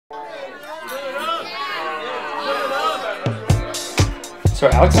So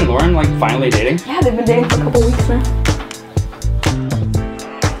Alex and Lauren like finally dating? Yeah, they've been dating for a couple weeks now.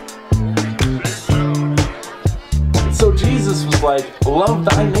 So Jesus was like, love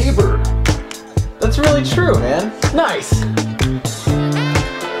thy neighbor. That's really true, man. Nice.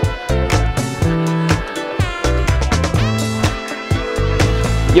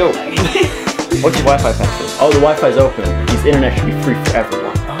 Yo, what's your Wi-Fi password? Oh, the Wi-Fi's open. This internet should be free for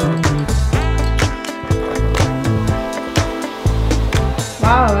everyone.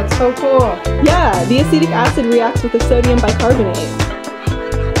 Wow, that's so cool. Yeah, the acetic acid reacts with the sodium bicarbonate.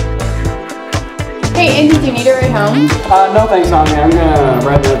 Hey, Andy, do you need it right home? No thanks, Aamia. I'm gonna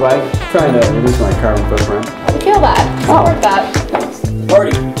ride my bike, trying to reduce my carbon footprint. I feel that. Support that.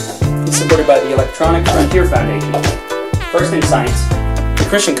 Party is supported by the Electronic Frontier Foundation, First in Science, the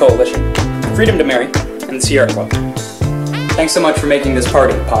Christian Coalition, Freedom to Marry, and the Sierra Club. Thanks so much for making this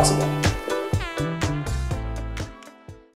party possible.